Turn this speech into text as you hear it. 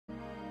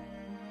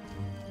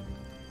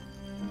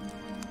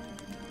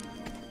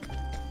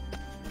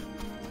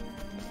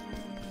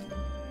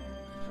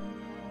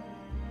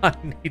I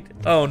need.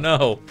 Oh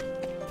no.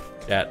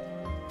 Chat.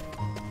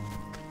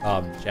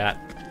 Chat.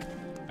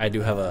 I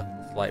do have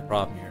a slight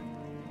problem here.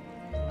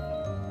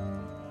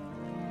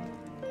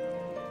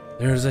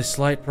 There's a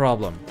slight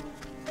problem.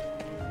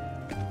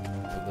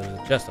 There's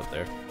a chest up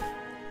there.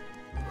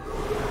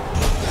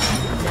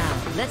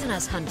 Now, let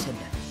us hunt him.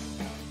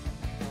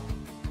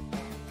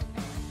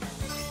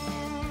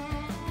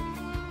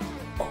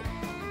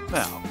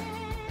 Now,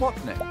 what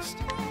next?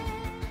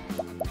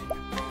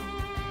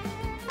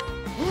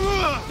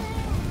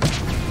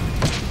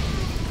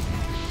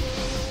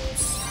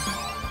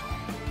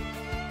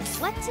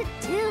 What to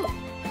do?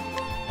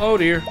 Oh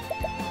dear. The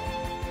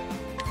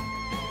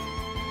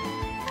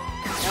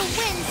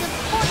winds of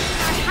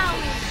fortune are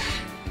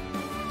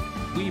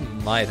howling. We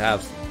might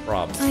have some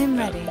problems. I am with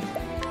ready. that.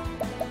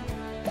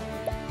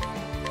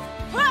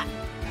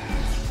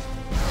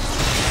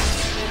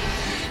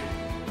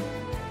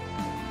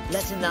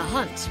 Letting the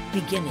hunt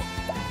begin.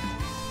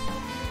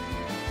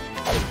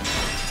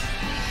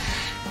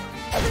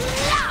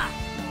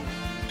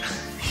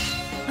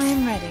 I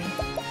am ready.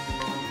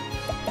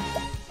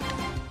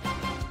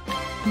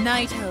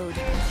 Knighthood,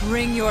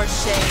 bring your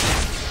shade.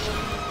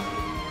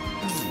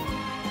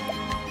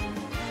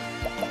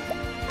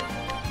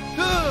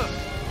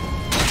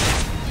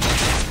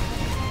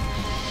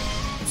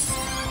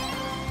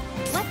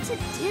 What to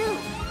do?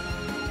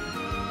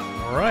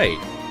 All right.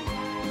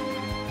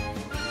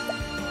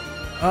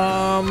 The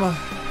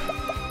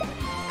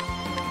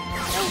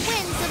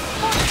winds of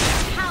fortune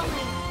are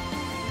howling.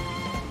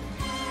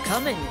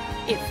 Coming,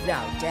 if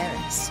thou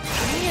darest.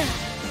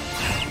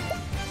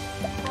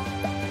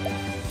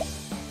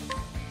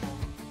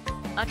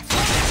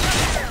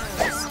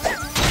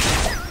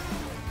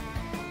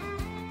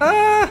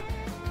 Ah!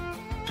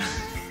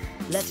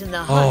 Letting the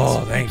hunt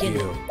Oh, thank begin.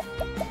 you.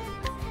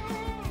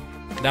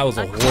 That was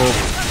a horrible.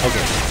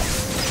 Okay.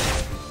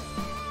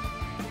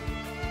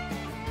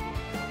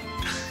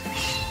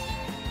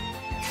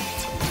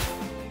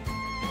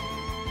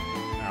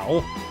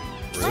 Ow.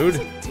 Rude.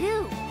 What to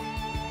do?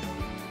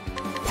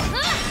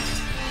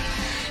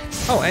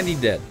 Oh, and he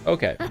did.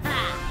 Okay.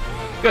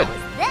 Good.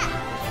 That.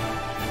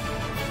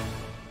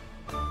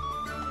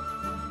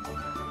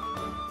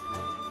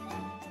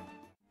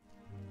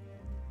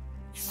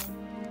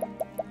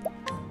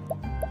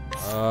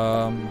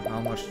 How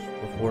much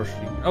before she?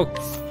 Oh,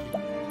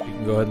 she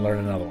can go ahead and learn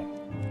another one.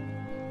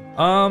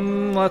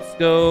 Let's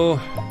go.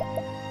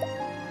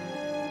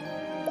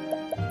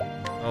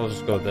 I'll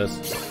just go with this.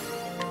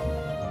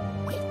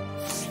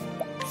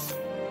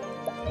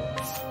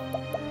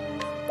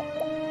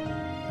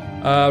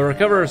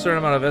 Recover a certain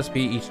amount of SP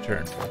each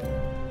turn.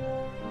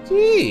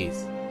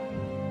 Jeez.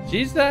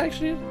 She's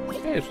actually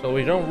okay, so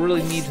we don't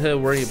really need to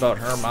worry about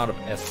her amount of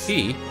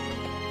SP.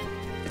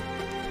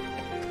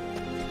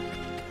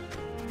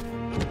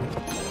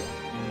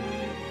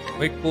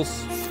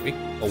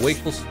 A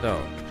wakeful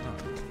stone. Huh.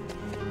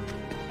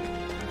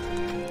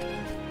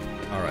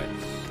 Alright,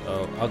 so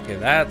okay,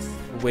 that's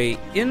the way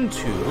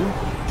into.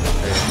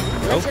 There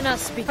we go. Letting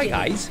us Hi begin.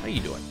 guys, how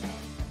you doing?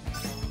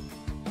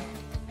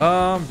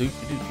 Do.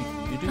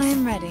 I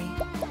am ready.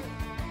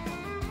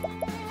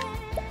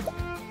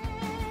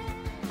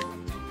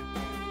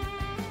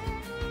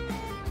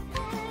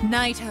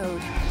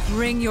 Knighthood,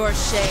 bring your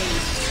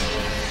shade.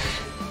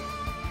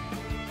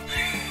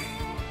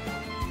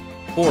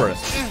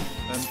 Forest.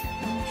 An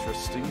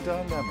interesting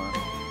dilemma.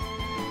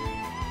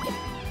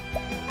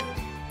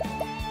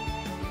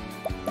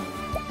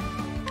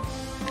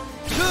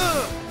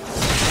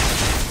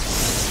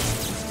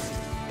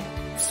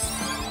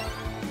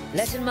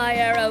 Letting my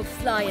arrow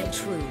fly and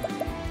true.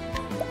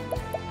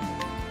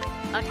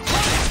 A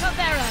torrent of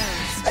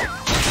arrows.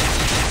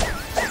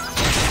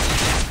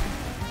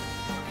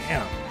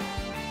 Damn.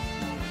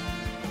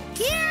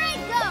 Here I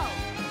go.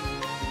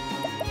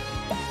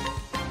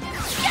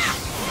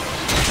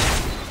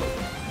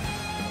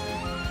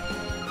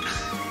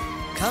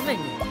 Coming,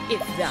 if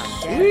thou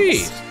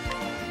Sweet. darest.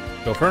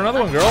 Go for another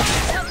one, girl.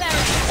 Of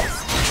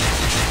arrows.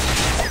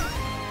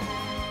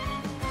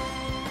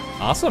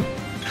 Awesome.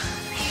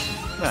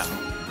 Now,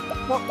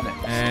 what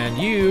next? And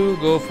you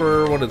go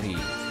for one of these.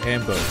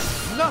 And boom.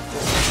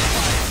 Nothing.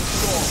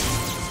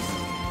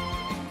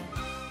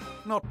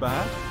 Not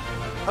bad.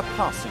 A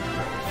passing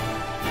grade.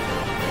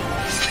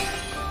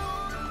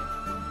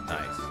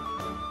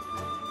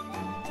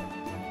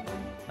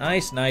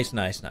 Nice.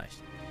 Nice.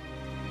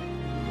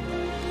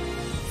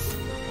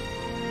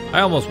 I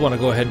almost want to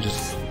go ahead and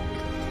just...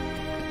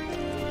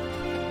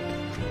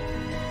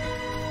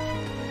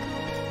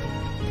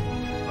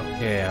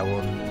 Okay, I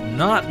will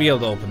not be able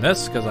to open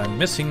this because I'm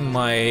missing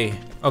my...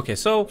 Okay,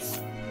 so...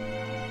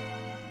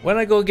 When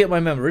I go get my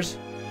members,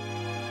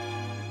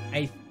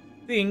 I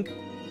think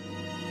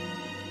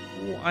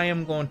who I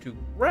am going to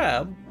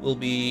grab will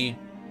be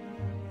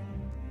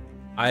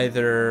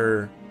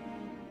either...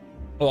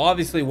 Well,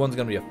 obviously one's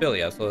going to be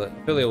Ophelia, so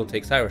Ophelia will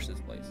take Cyrus's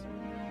place.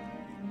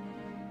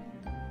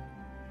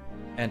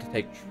 And to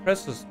take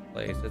Tressa's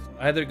place, it's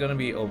either going to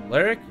be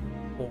Oleric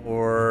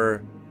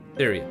or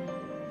Tyrion.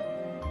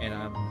 And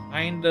I'm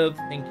kind of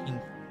thinking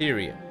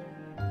theory.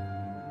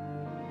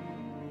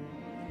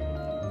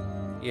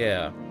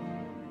 Yeah.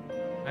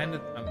 I'm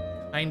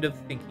kind of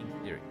thinking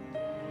theory.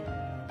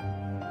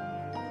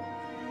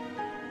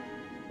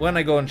 When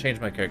I go and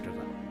change my characters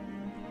out.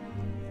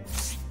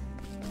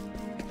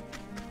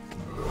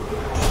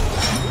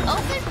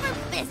 Open for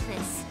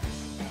business.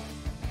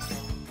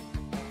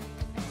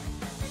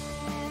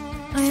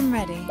 I am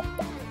ready.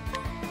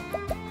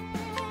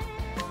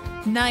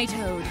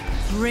 Nighthode,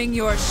 bring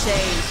your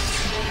shade.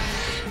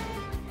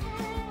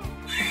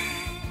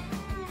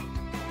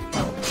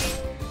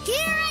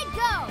 Here I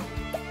go.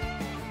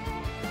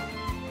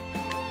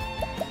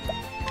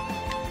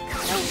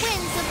 The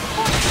winds of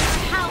fortune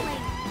are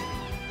howling.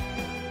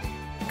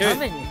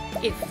 Come in,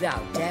 if thou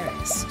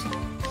darest.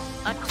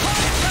 A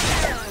chorus of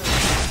arrows!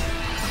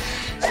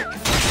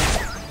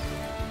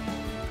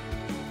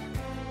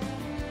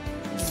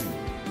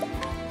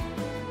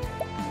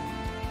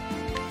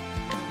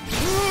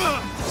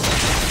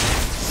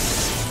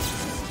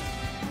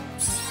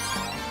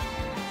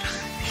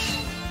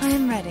 I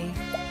am ready.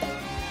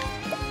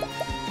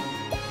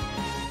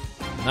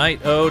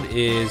 Night Ode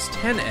is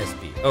 10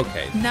 SP.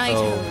 Okay.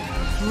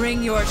 Nighthode,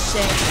 bring your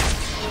shade.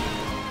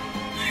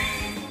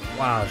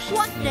 Wow.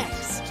 What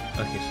next?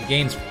 Okay, she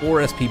gains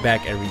 4 SP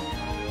back every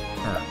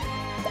turn.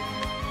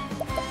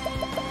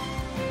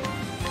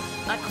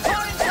 A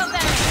chorus of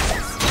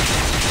arrows!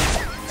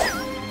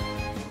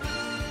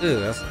 Ew,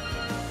 that's...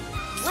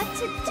 What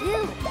to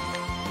do?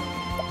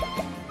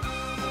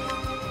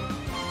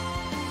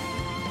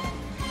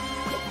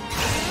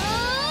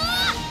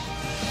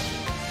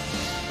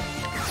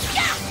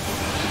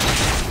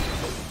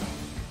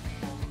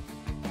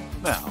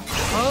 Now.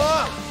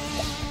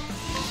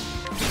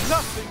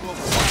 Nothing will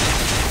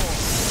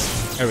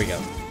fight There we go.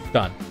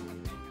 Done.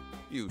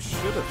 you. You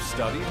should have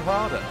studied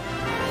harder.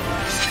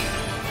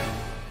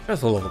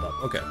 Just leveled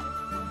up. Okay.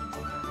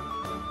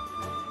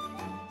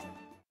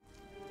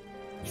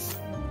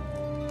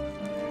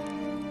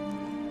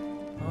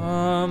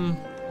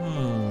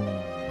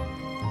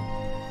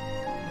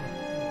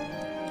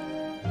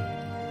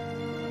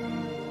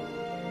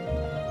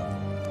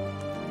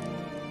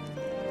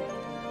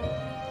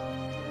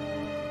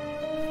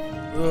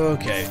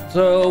 Okay,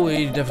 so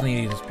we definitely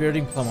need a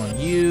spiriting plum on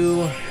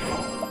you.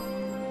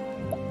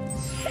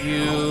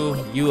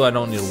 You I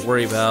don't need to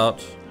worry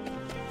about.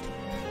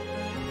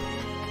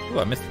 Ooh,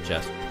 I missed the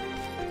chest.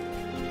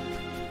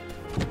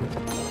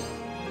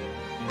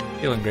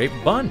 Feeling great.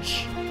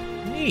 Bunch.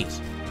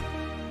 Neat.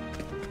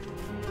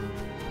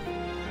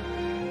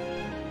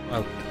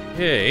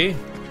 Okay.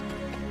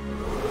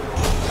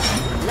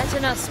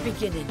 Let us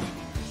beginning.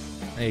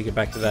 Now you get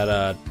back to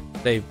that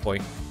save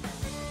point.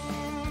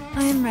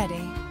 I am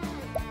ready.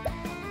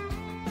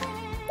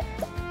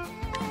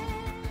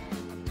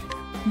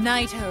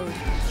 Nighthode,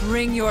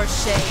 bring your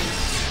shade.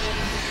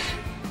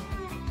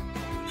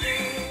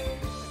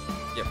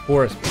 Yeah,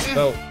 Forest.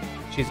 So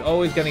she's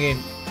always gonna gain.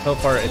 So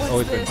far, it's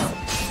always been.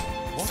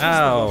 What is the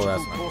Ow, logical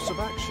that's not course of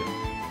action?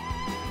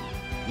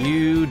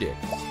 You did.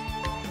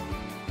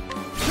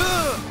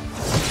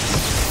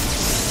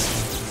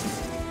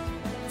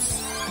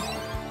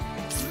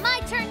 My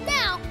turn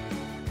now.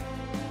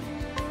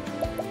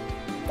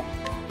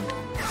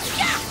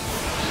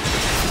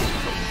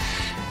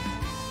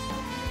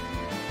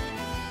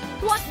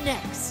 What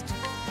next?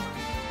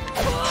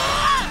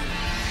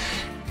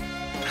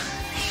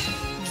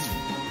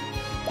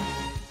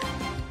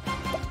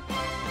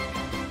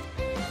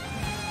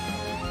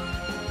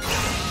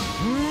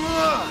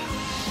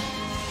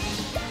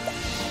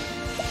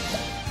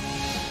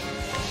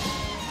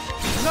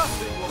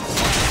 Nothing will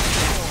fight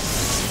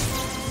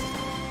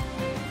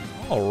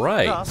All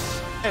right.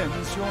 Thus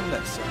ends your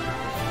lesson.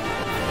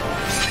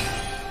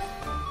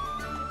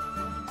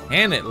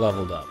 And it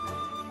leveled up.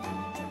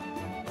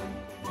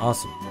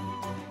 Awesome.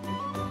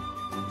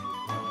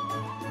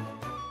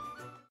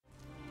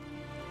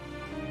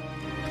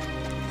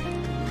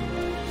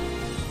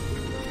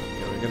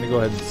 Okay, we're gonna go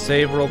ahead and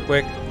save real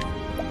quick.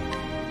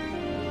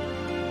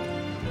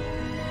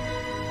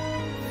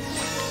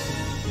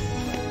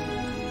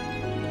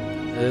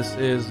 This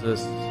is the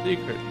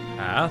secret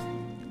path.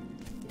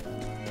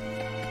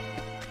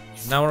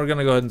 Now we're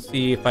gonna go ahead and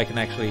see if I can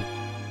actually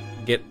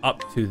get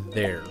up to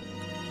there.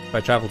 If I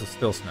travel to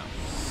Still Snow.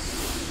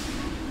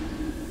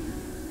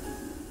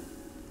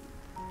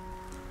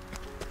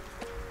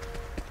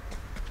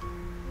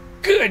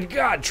 Good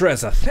God,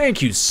 Tressa,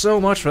 thank you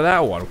so much for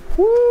that one.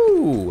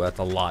 Whoo, that's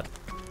a lot.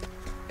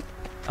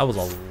 That was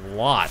a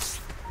lot.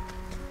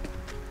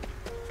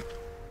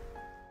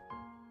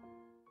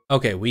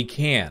 Okay, we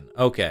can.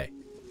 Okay.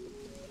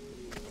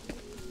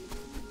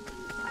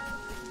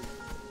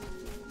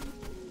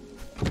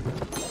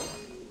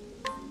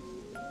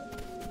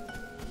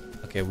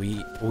 Okay,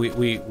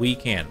 we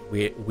can.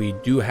 We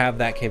do have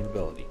that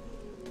capability.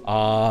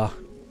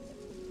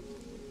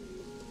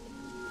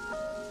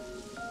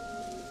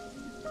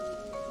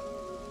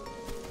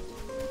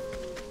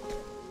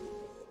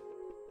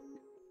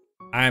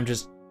 I'm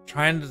just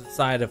trying to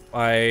decide if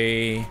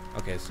I...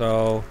 Okay,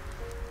 so...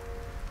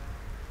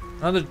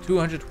 Another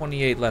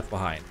 228 left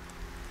behind.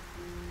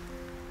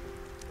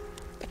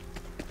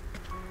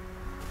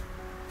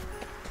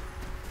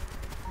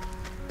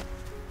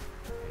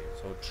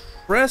 So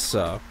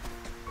Tressa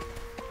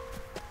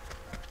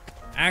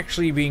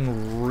actually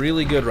being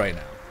really good right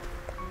now.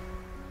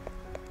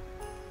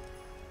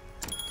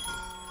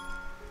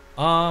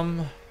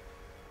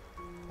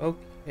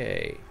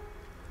 Okay.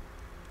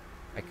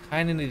 I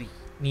kind of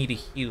need a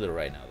healer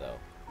right now, though.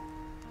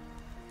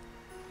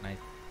 And I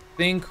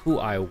think who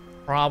I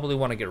probably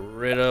want to get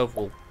rid of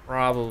will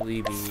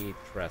probably be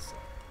Tressa.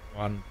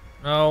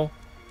 No.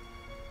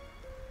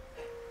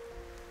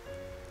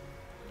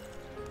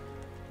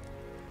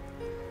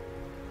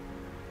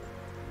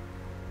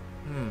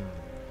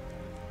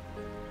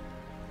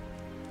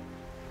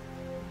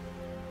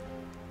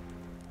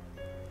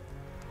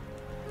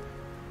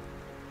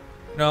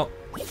 No,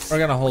 we're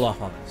gonna hold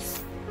off on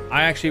this.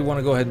 I actually want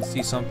to go ahead and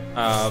see some.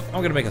 I'm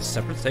gonna make a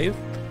separate save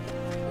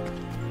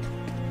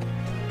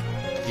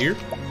here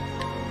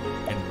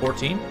in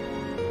 14.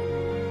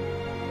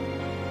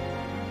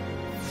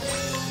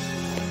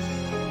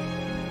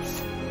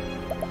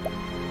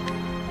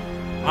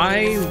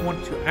 I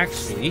want to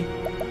actually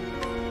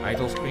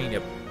idle screen.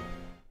 Yep.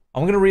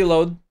 I'm gonna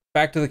reload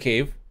back to the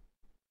cave.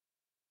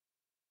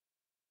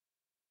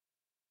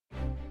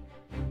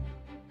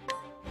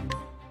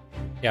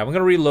 Yeah, I'm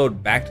gonna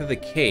reload back to the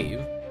cave.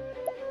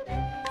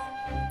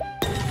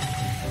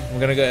 I'm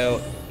gonna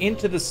go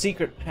into the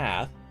secret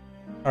path,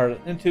 or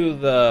into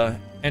the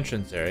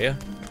entrance area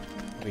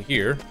over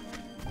here,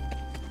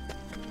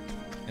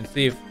 and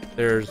see if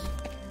there's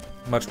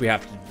much we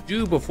have to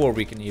do before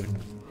we can even.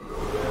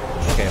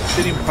 Okay,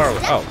 obsidian parlor.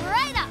 Oh,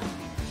 Right up.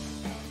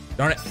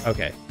 darn it.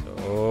 Okay,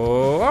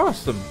 so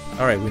awesome.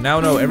 All right, we now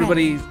know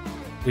everybody's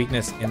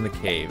weakness in the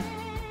cave.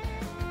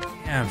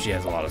 Damn, she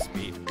has a lot of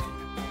speed.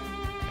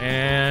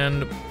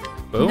 And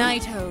boom.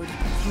 Knighthood,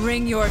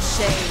 bring your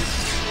shade.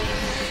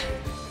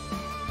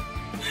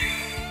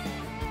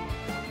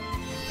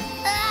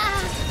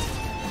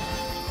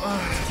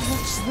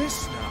 What's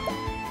this now?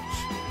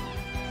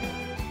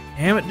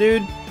 Damn it,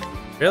 dude.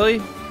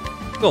 Really?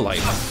 Go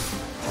lightning.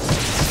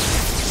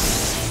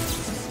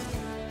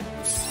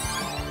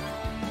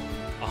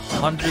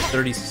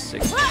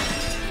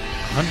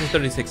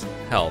 136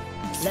 health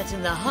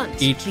Letting the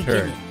hunt each begin.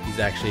 turn. He's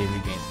actually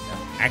regaining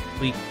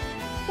actually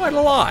quite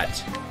a lot.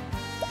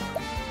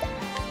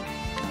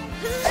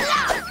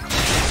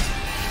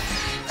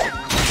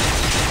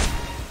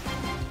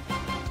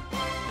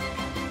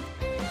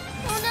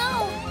 Oh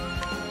no!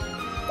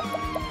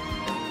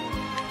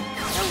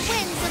 The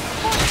winds of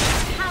fortune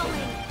are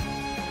howling.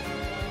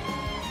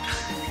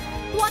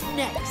 What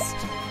next?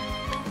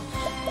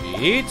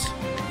 Sweet.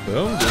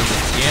 Boom. Do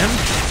this again.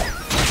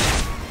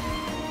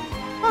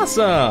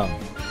 Awesome.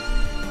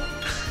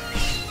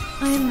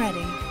 I am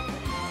ready.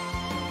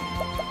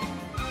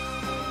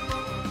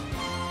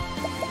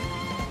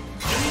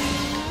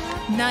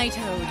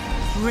 Knighthood,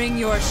 bring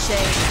your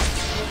shade.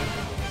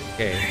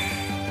 Okay.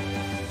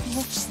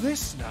 What's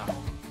this now?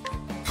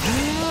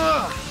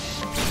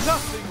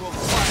 Nothing will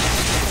quiet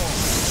the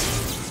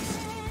storm.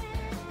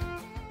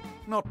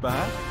 Not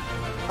bad.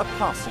 A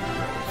passing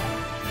grade.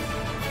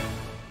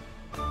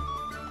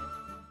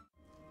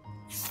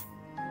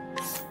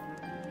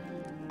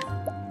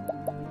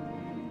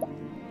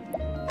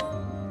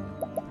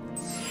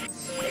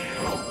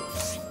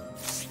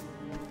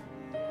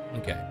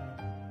 Okay.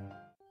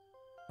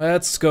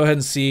 Let's go ahead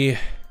and see.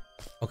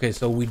 Okay,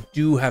 so we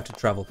do have to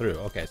travel through.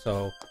 Okay,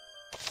 so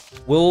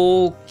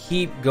we'll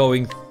keep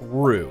going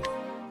through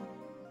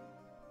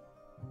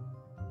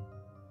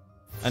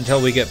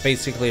until we get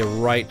basically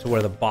right to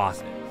where the boss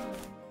is.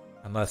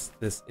 Unless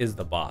this is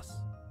the boss.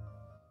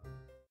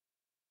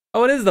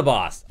 Oh, it is the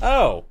boss.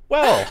 Oh,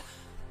 well.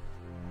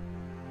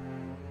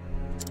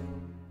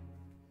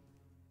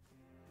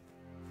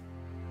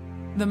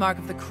 The mark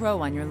of the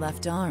crow on your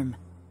left arm.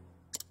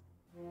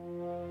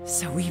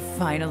 So we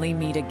finally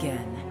meet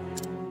again.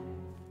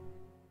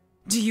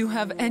 Do you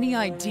have any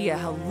idea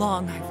how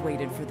long I've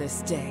waited for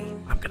this day?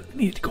 I'm gonna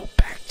need to go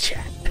back,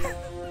 chat.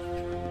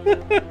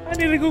 I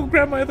need to go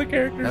grab my other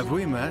characters. Have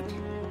we met?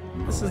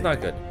 This is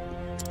not good.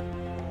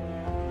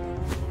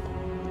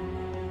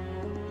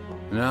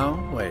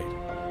 No, wait.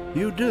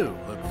 You do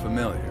look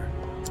familiar.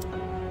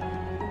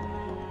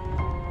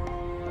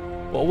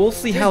 Well, we'll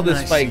see how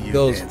Didn't this I fight see you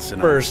goes dancing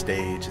on first.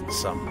 stage in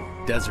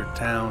some desert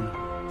town.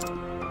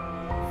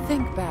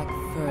 Think back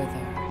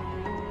further.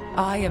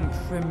 I am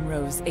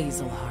Primrose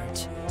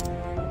Azelheart.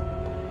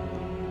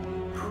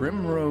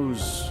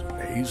 Primrose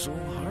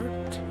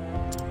Hazelheart?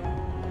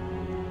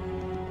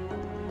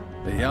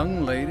 The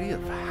young lady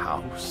of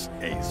House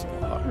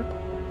Hazelheart?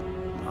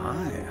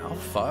 My, how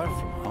far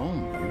from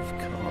home you've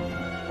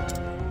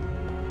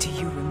come. Do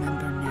you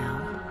remember now?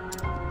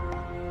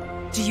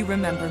 Do you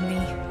remember me?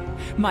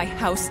 My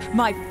house,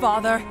 my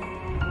father?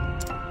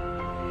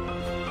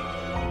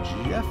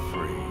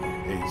 Jeffrey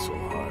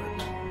Hazelheart.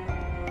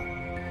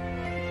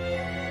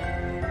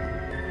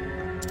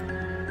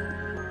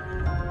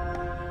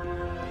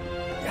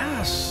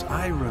 Yes,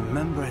 I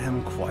remember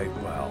him quite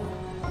well.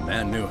 The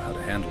man knew how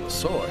to handle a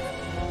sword.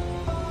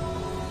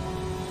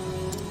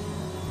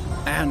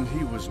 And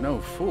he was no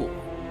fool.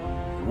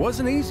 It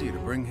wasn't easy to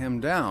bring him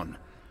down.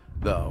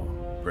 Though,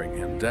 bring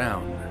him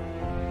down,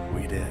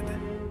 we did.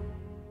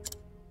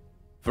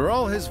 For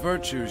all his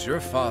virtues, your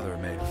father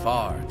made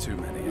far too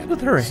many enemies.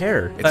 What's with her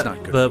hair? It's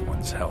not good for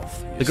one's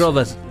health. The girl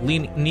that's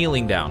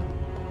kneeling down.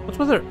 What's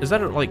with her? Is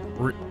that her, like,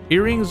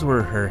 earrings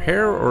or her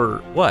hair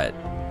or what?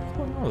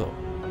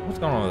 What's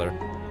going on with her?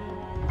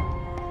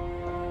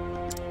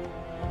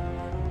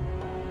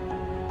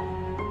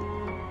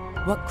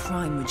 What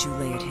crime would you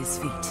lay at his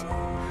feet?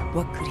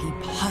 What could he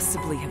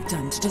possibly have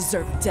done to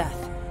deserve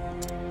death?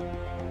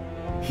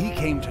 He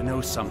came to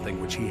know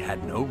something which he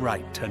had no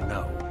right to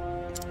know.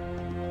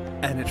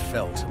 And it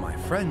fell to my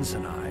friends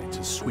and I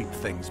to sweep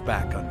things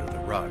back under the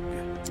rug.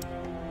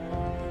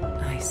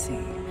 I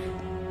see.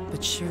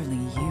 But surely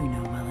you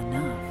know well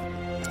enough.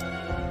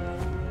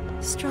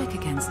 Strike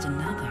against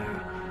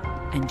another,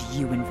 and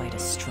you invite a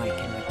strike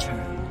in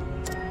return.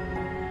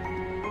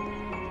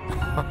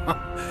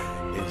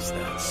 Is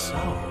that so?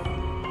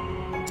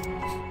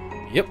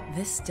 Yep.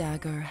 This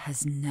dagger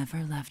has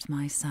never left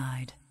my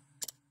side.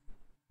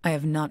 I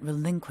have not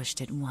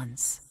relinquished it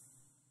once,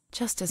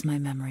 just as my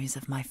memories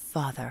of my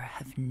father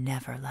have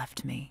never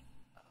left me.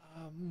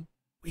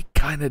 We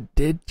kind of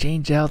did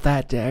change out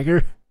that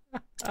dagger.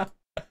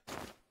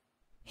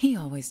 He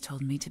always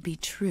told me to be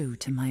true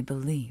to my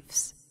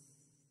beliefs.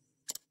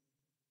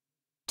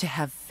 To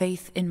have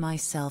faith in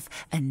myself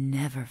and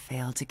never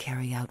fail to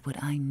carry out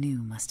what I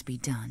knew must be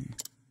done.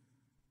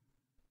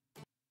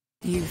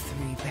 You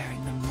three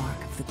bearing the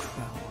mark of the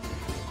crow,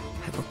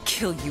 I will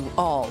kill you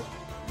all.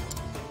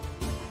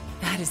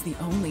 That is the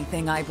only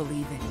thing I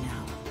believe in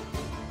now.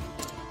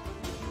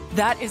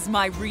 That is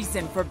my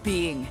reason for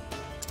being.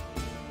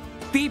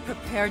 Be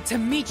prepared to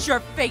meet your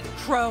fate,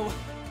 Crow.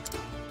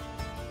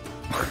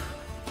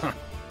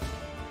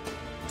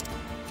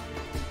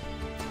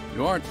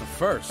 You aren't the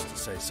first to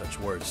say such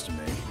words to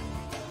me.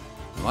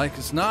 Like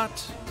as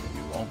not,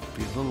 you won't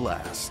be the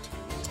last.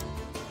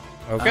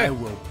 Okay. I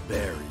will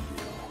bury you,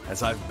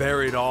 as I've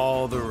buried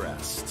all the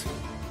rest.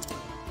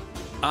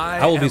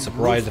 I will be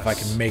surprised if I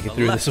can make it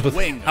through this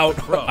without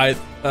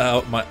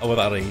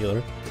without a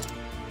healer.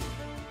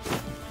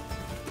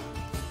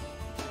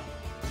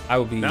 I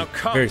will be now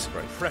come, very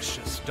surprised.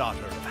 Precious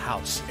daughter of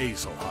House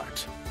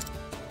Azelhart.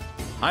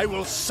 I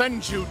will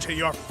send you to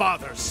your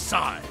father's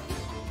side.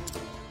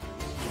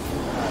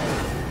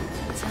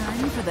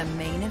 Time for the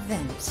main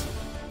event.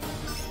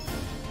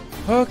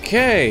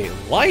 Okay,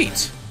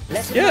 light.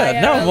 Let's Yeah,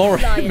 now I'm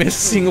already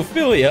missing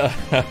Ophelia.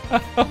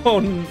 Oh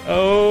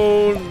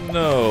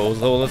no.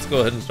 So let's go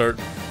ahead and start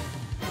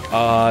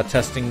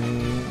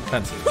testing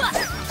fences.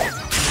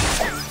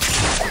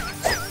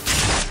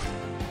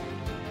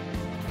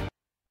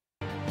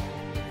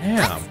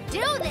 Damn. Let's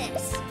do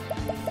this!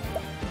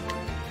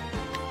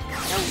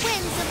 The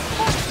winds of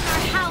fortune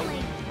are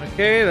howling.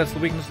 Okay, that's the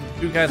weakness of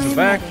the two guys in the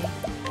back.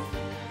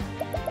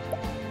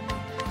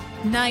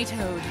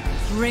 Knighthood,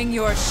 bring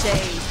your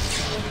shade.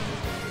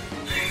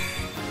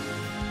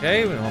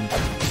 Okay, I'm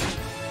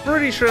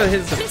pretty sure that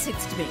his.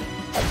 Visits to me.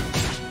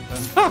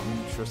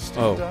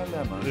 Interesting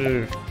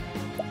dilemma.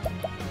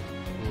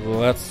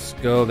 Let's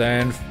go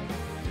then.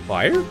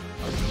 Fire? A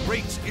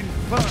great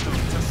inferno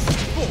to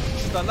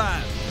scorch the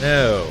land.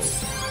 No.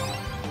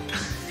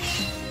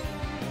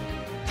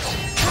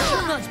 I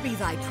will not be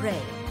thy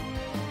prey.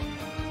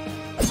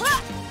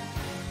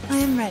 I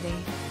am ready.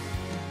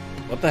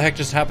 What the heck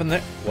just happened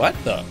there? What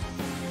the?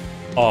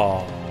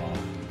 Oh.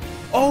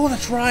 Oh,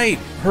 that's right.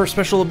 Her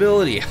special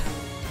ability.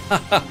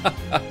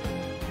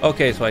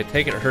 Okay, so I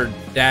take it her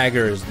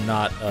dagger is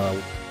not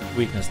a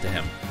weakness to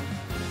him.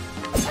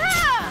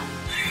 Ah!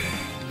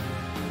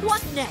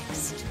 What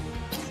next?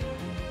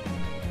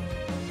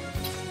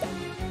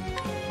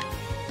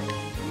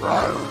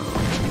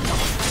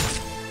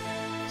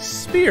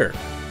 Spear.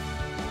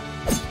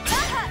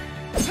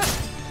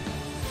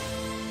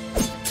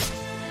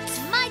 It's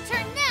my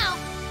turn now.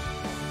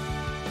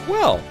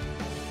 Well.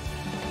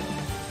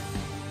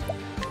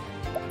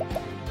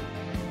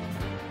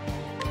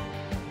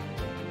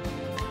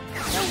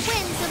 The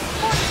winds of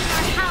fortune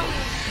are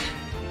howling.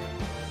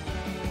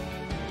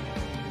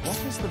 What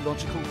is the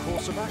logical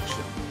course of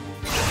action?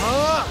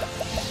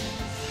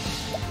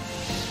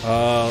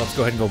 Let's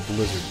go ahead and go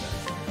blizzard then.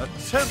 A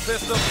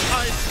tempest of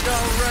ice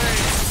shall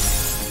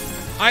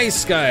rain. Ice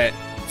Sky.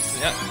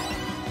 Yeah.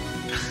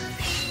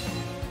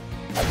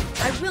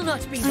 I will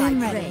not be thy I'm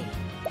prey. ready.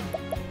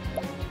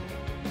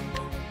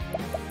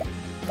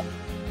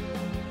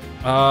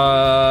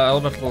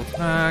 Elemental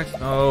attacks.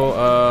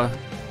 No.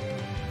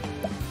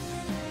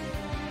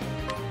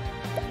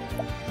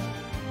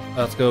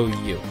 Let's go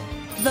you.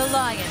 The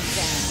lion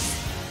dance.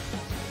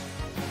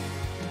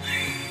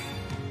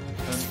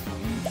 An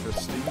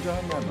interesting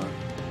dilemma.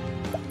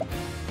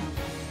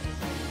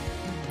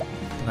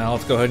 Now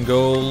let's go ahead and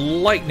go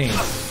lightning.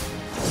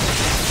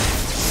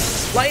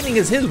 Lightning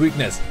is his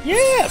weakness.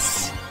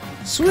 Yes.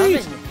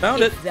 Sweet. Come in,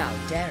 Found it. if thou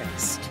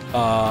darest.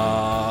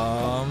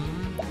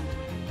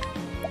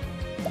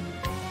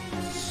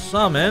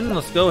 Summon.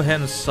 Let's go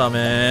ahead and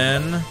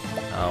summon.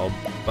 How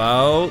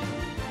about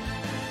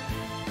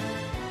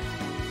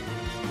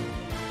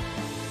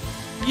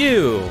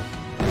you?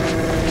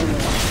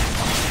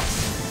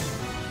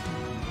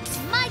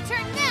 My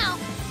turn now.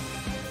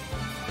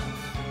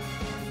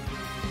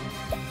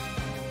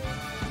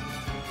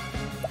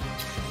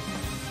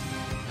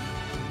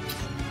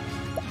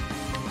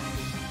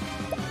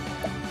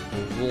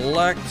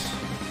 Select.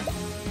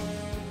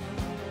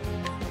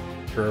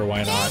 Sure,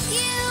 why not? Thank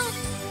you.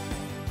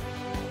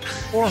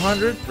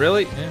 400?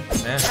 Really? Yeah,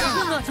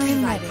 Do not be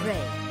I'm my ready.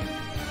 prey.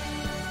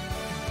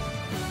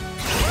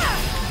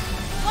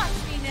 Watch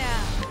me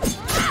now.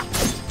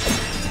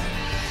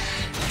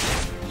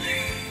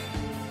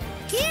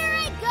 Here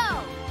I go.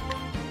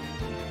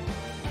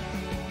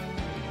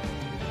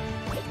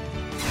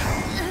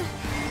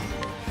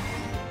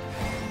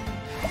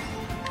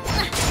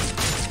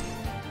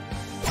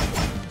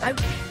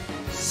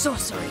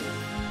 Sorcery.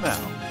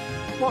 Now,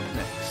 what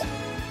next?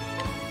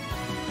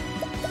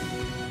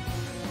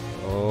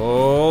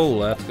 Oh,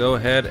 let's go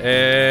ahead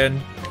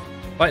and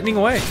lightning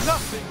away.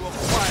 Nothing will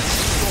quiet the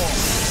storm.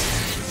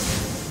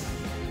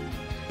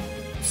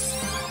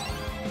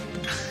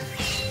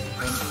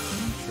 An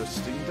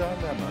interesting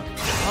dilemma.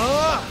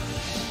 Ah!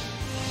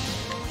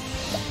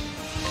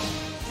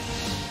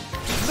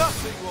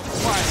 Nothing will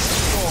quiet the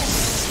storm.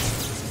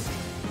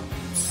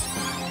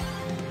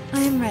 I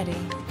am ready.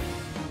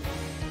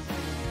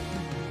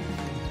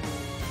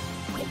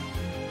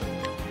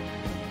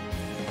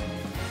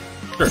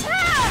 Sure.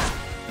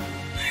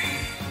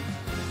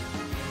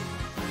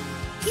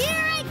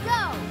 Here I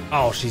go.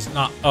 Oh, she's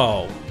not.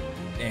 Oh,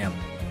 damn.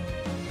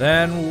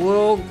 Then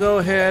we'll go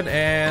ahead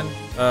and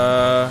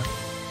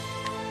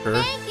sure.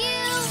 Thank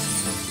you.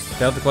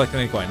 Failed to collect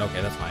any coin.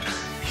 Okay, that's fine.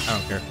 I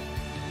don't care.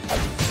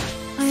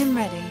 I am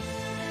ready.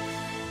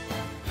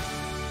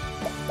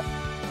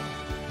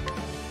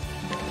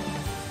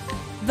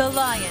 The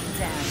lion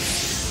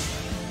dance.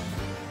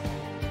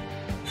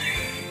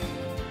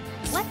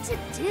 What to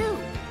do?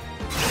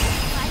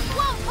 I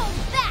won't hold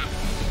back.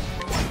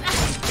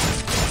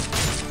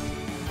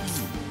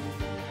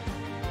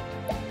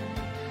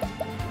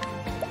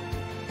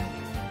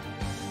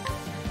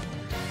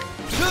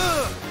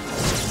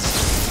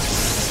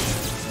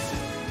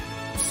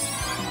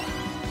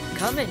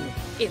 Come in,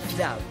 if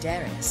thou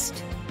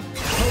darest.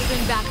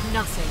 Holding back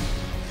nothing.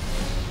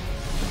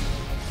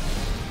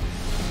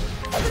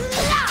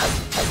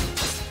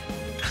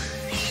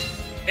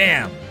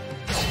 Damn.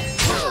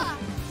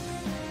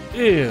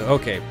 Ew,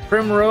 okay,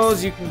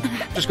 Primrose, you can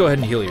just go ahead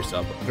and heal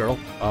yourself, girl.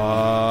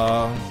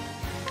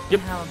 Yep.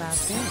 How about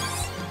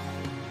this?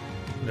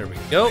 There we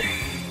go.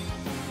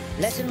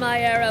 Letting my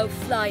arrow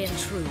fly and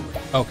true.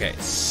 Okay,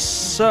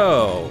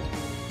 so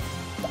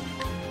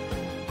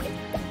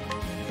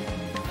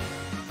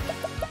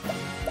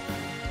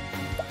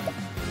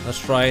let's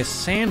try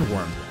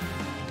Sandworm.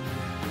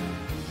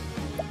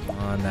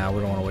 Nah,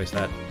 we don't want to waste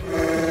that.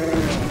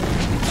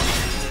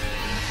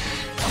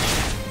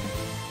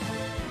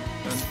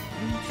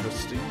 An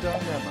interesting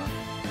dilemma.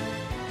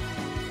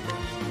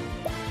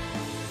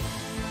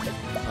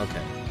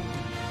 Okay.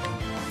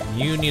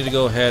 You need to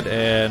go ahead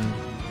and...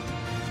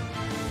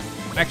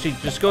 Actually,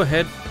 just go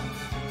ahead.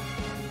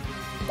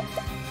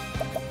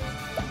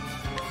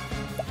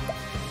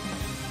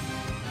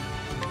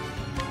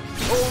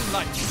 All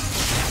night,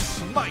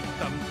 smite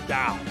them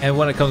down. And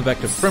when it comes back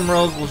to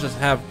Primrose, we'll just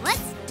have Let's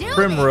do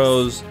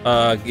Primrose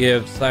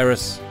give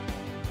Cyrus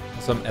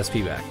some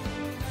SP back.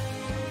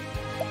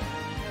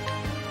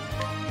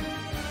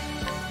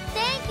 this.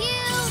 Thank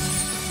you.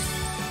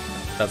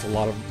 That's a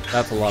lot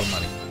of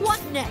money. What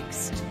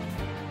next?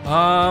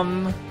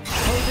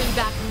 Holding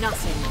back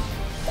nothing.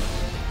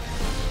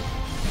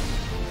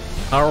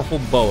 Powerful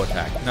bow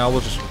attack. Now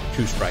we'll just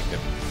two strike him.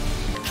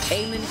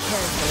 Aiming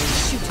carefully,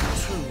 shooting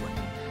true.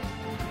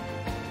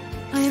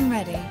 I am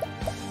ready.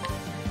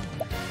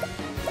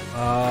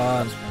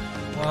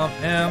 Swap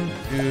him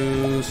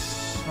to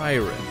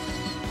Cyrus.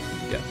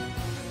 Yes.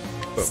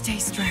 Boom. Stay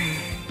strong.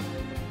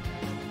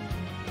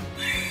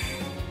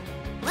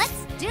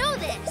 Let's do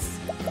this.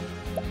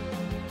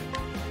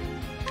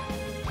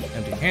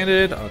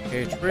 Empty-handed.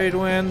 Okay, trade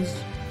wins.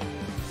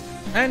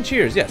 And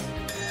cheers, yes.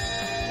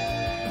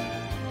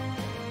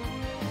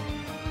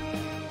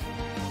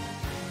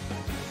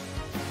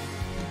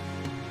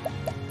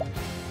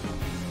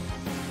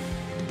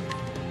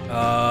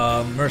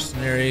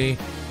 Mercenary.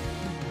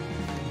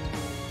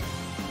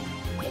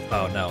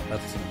 Oh no,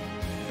 that's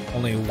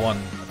only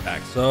one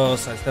attack. So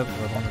sidestep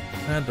for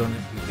 100%.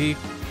 Donate BP.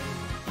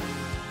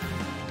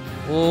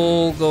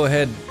 We'll go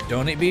ahead.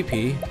 Donate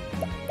BP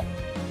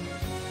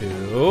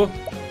to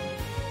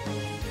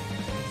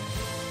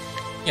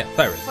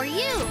Cyrus. For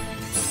you.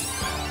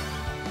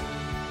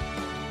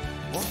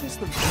 What is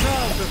the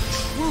now the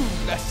true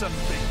lesson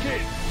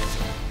begins?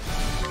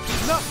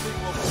 Nothing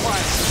will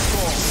quiet the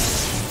storm.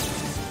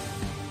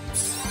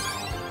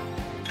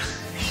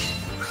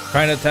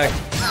 Trying to attack.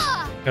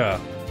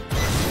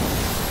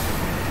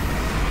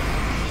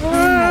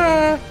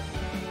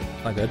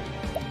 Not good.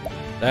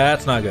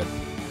 That's not good.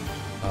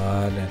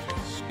 Dancing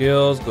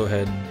skills. Go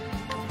ahead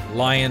and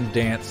lion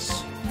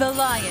dance. The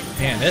lion.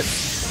 And it.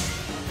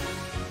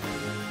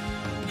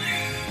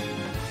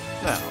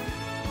 Now,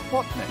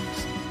 what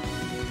next?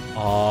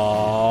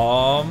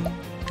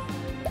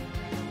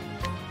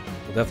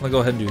 We'll definitely go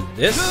ahead and do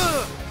this.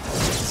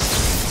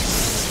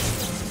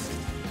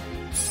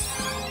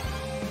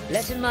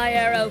 Letting my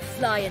arrow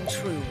fly and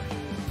true.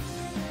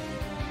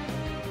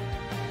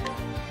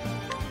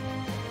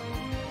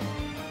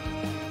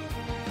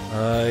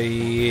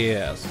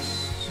 Yes.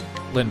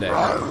 Linde.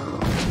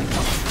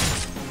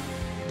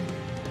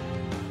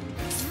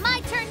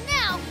 My turn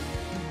now.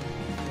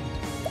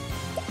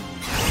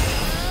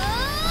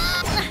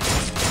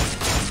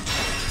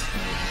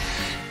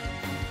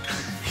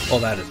 Oh,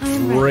 that is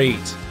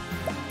great.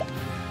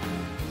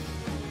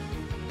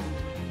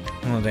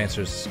 One of the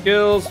dancer's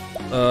skills.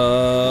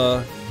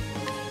 The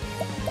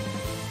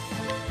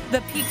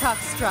peacock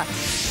strut.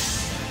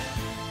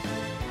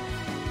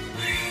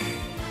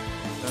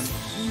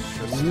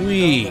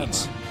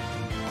 Sweet.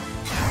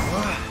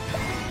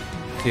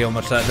 See how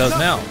much that does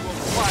now.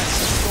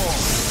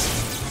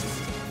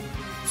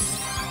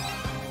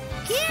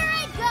 Here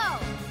I go.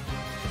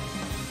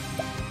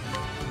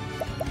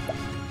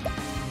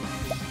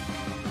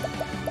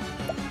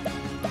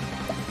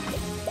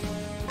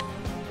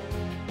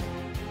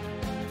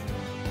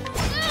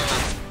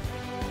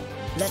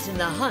 Letting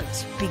the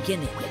hunt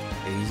begin.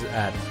 He's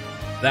at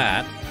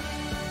that.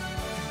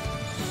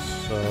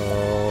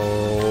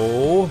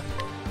 So,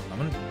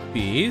 summon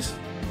bees.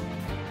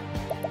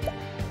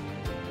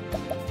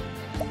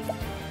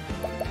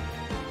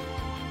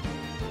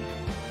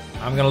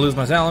 I'm gonna lose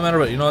my salamander,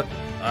 but you know what?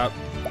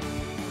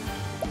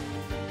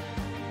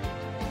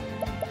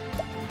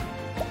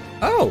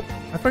 Oh,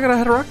 I forgot I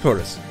had a rock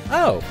tortoise.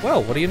 Oh,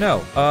 well, what do you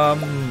know?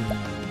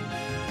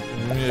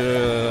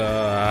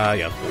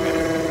 Yeah.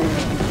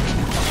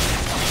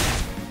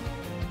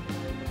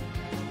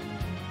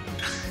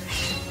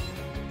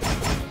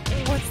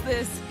 What's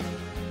this?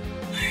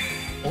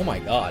 Oh my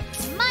god.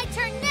 My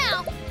turn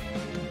now.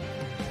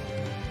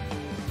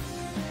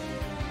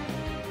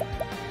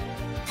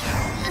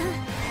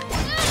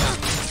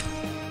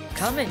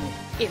 Coming,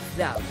 if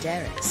thou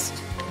darest.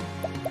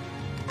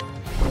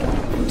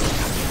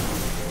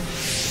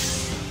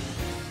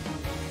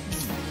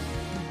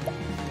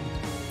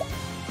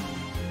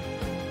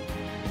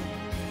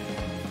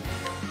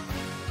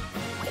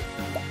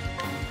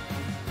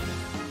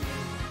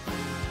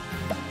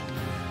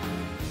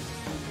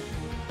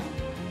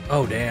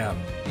 Oh damn.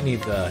 He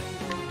needs to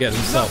get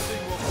himself.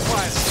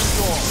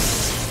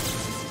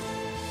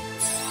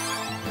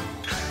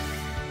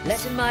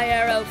 Letting my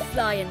arrow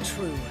fly and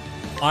true.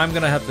 I'm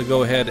gonna have to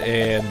go ahead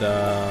and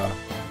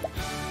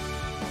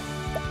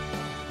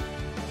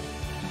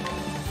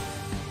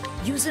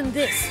Using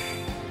this.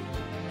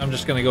 I'm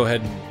just gonna go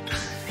ahead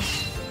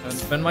and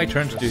spend my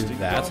turn to do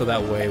that, so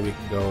that way we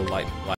can go light.